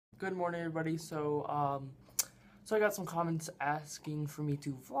Good morning, everybody. So I got some comments asking for me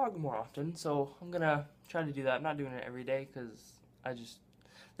to vlog more often. So I'm gonna try to do that. I'm not doing it every day because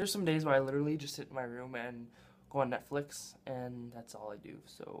there's some days where I literally just sit in my room and go on Netflix, and that's all I do.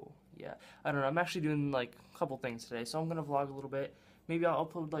 So yeah, I don't know. I'm actually doing like a couple things today. So I'm gonna vlog a little bit. Maybe I'll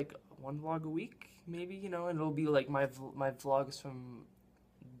upload like one vlog a week. Maybe, and it'll be like my vlogs from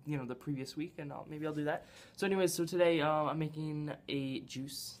the previous week, and maybe I'll do that. So anyways, so today I'm making a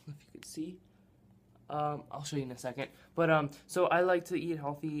juice, if you could see. I'll show you in a second. But so I like to eat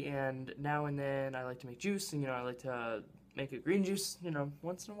healthy, and now and then I like to make juice, and I like to make a green juice,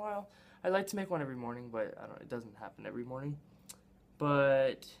 once in a while. I like to make one every morning, but it doesn't happen every morning.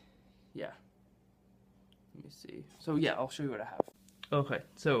 But yeah, let me see. So yeah, I'll show you what I have. Okay,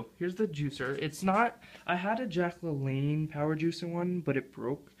 so here's the juicer. It's not, I had a Jack LaLanne power juicer one, but it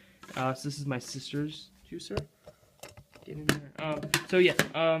broke. So this is my sister's juicer. Get in there. So yeah,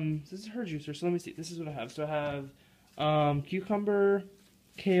 this is her juicer. So let me see. This is what I have. So I have cucumber,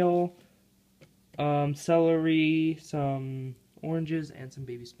 kale, celery, some oranges, and some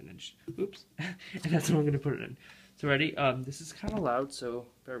baby spinach. Oops. And that's what I'm gonna put it in. So ready? This is kind of loud, so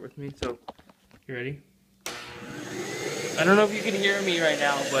bear with me. So you ready? I don't know if you can hear me right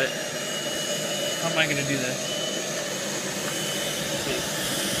now, but how am I gonna do this?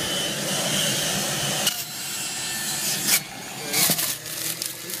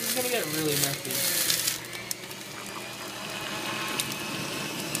 This is gonna get really messy.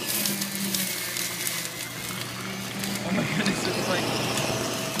 Oh my goodness, it's like...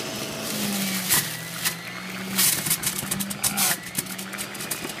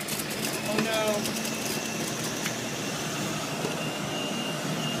 Oh no.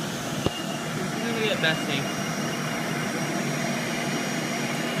 It's gonna get messy.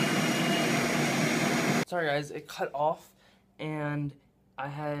 Sorry guys, it cut off and I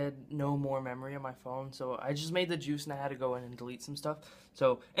had no more memory on my phone, so I just made the juice and I had to go in and delete some stuff.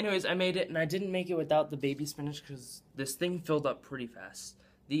 So anyways, I made it, and I didn't make it without the baby spinach because this thing filled up pretty fast.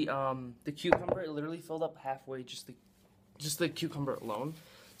 The cucumber, it literally filled up halfway, just the cucumber alone.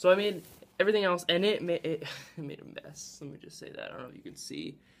 So I made everything else, and it made a mess. Let me just say that. I don't know if you can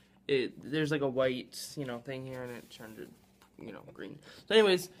see it. There's like a white thing here, and it turned it green. So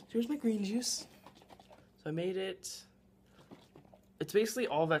anyways, here's my green juice. So I made it. It's basically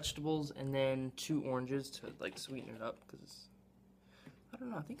all vegetables and then 2 oranges to like sweeten it up, because I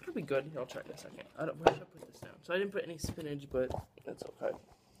don't know, I think it'll be good. Here, I'll try it in a second. Where should I put this down? So I didn't put any spinach, but that's okay.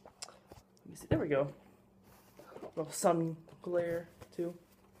 Let me see. There we go. A little sun glare too.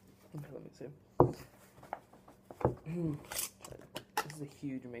 Okay, let me see. This is a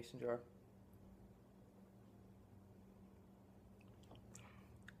huge mason jar.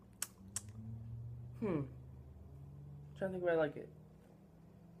 I'm trying to think if I like it.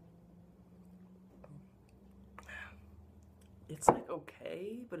 It's like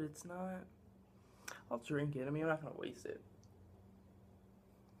okay, but it's not. I'll drink it. I mean, I'm not gonna waste it.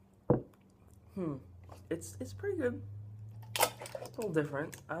 It's pretty good. It's a little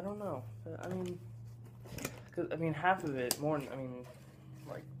different. I don't know. I mean, half of it,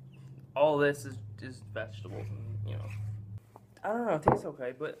 like all this is vegetables, and I don't know. It tastes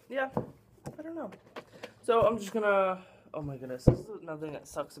okay, but yeah, I don't know. So I'm just gonna. Oh my goodness, this is another thing that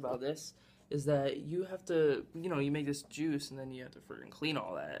sucks about this. Is that you have to, you make this juice and then you have to freaking clean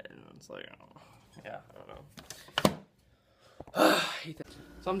all that, and it's like, I don't know.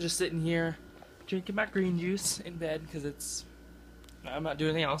 So I'm just sitting here drinking my green juice in bed because I'm not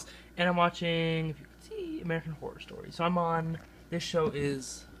doing anything else, and I'm watching, if you can see, American Horror Story. So this show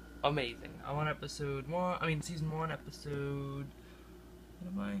is amazing. I'm on season 1, episode,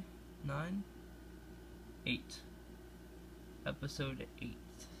 what am I, 9? 8. Episode 8.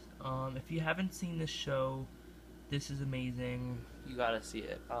 If you haven't seen this show, this is amazing. You gotta see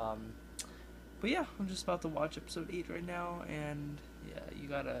it. But yeah, I'm just about to watch episode 8 right now, and yeah, you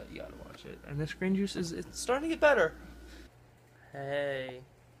gotta watch it. And this green juice it's starting to get better. Hey,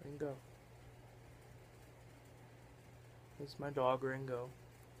 Ringo. This is my dog, Ringo.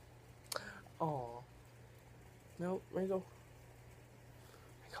 Aw. No, Ringo.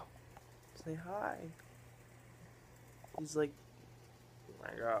 Ringo. Say hi. He's like,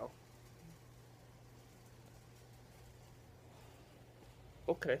 Ringo.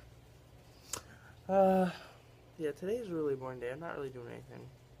 Okay. Yeah, today is a really boring day. I'm not really doing anything,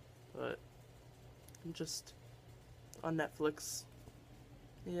 but I'm just on Netflix.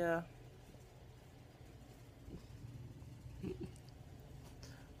 Yeah.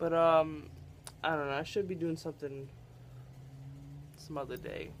 But, I don't know. I should be doing something some other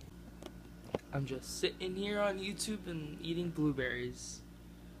day. I'm just sitting here on YouTube and eating blueberries.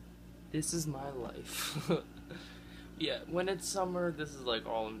 This is my life. Yeah, when it's summer, this is like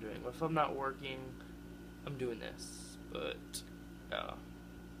all I'm doing. If I'm not working, I'm doing this. But, I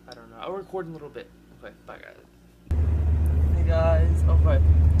don't know. I'll record in a little bit. Okay, bye guys. Hey guys, okay.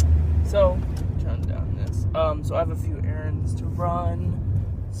 So, turn down this. So I have a few errands to run.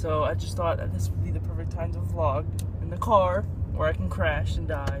 So I just thought that this would be the perfect time to vlog in the car where I can crash and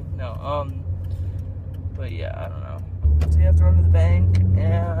die. No, but yeah, I don't know. So you have to run to the bank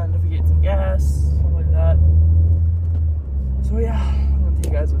and if we get some gas, something like that. So yeah, I'm gonna take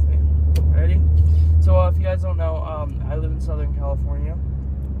you guys with me. Ready? So if you guys don't know, I live in Southern California.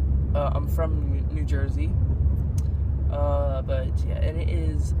 I'm from New Jersey. But yeah, and it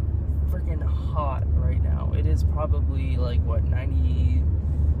is freaking hot right now. It is probably like what,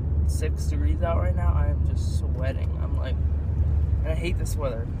 96 degrees out right now. I am just sweating. I'm like, and I hate this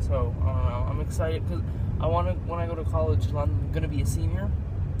weather. So I don't know. I'm excited because I want to, when I go to college, I'm gonna be a senior.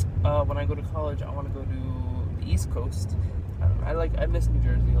 When I go to college, I want to go to the East Coast. I don't know, I miss New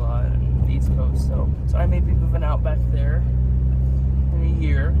Jersey a lot and the East Coast. So I may be moving out back there in a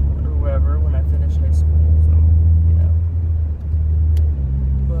year or whatever when I finish high school. So yeah.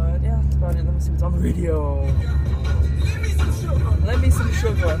 But yeah, that's about it. Let me see what's on the radio. Let me some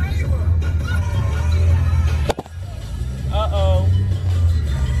sugar. Uh-oh.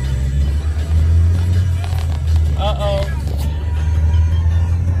 Uh-oh.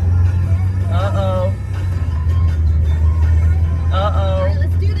 Uh-oh. Uh-oh. Alright,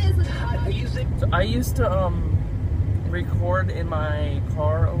 let's do this. So I used to, record in my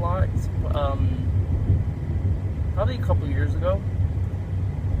car a lot, probably a couple years ago.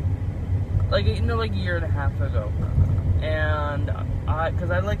 Like, you know, like a year and a half ago. And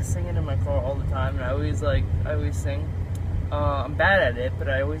cause I like singing in my car all the time, and I always sing. I'm bad at it, but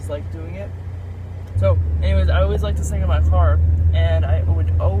I always like doing it. So, anyways, I always like to sing in my car, and I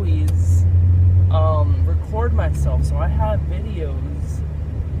would always, record myself. So I have videos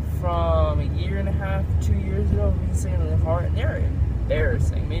from a year and a half, 2 years ago of me singing in the car, and they're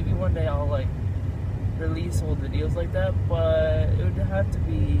embarrassing. Maybe one day I'll, like, release old videos like that, but it would have to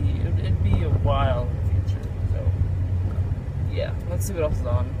be, it'd be a while in the future. So, yeah, let's see what else is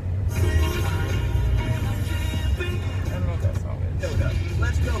on. I don't know what that song is. There we go.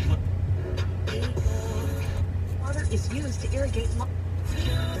 Let's go. Water is used to irrigate. La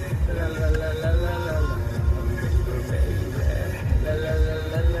la la la la la la. La la la la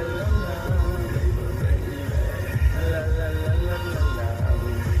la la la. La la la la la la.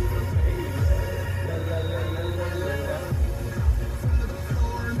 La la la la la la.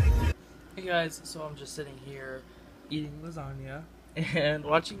 Hey guys, so I'm just sitting here eating lasagna and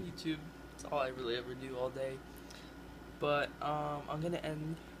watching YouTube. That's all I really ever do all day. But I'm gonna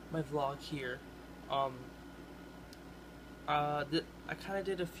end my vlog here. I kind of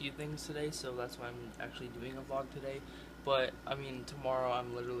did a few things today, so that's why I'm actually doing a vlog today. But I mean, tomorrow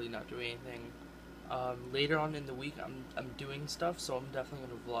I'm literally not doing anything. Later on in the week, I'm doing stuff, so I'm definitely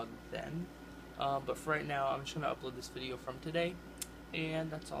gonna vlog then. But for right now, I'm just gonna upload this video from today,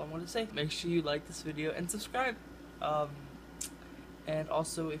 and that's all I want to say. Make sure you like this video and subscribe. And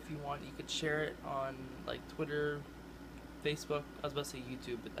also, if you want, you could share it on like Twitter, Facebook. I was about to say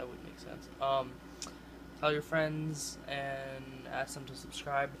YouTube, but that wouldn't make sense. Tell your friends and ask them to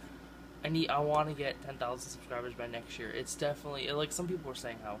subscribe. I want to get 10,000 subscribers by next year. It's definitely, like, some people are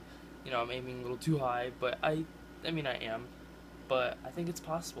saying how, you know, I'm aiming a little too high, but I mean I am, but I think it's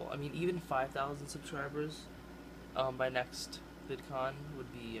possible. I mean, even 5,000 subscribers by next VidCon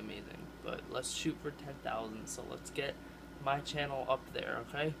would be amazing. But let's shoot for 10,000. So let's get my channel up there.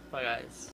 Okay, bye guys.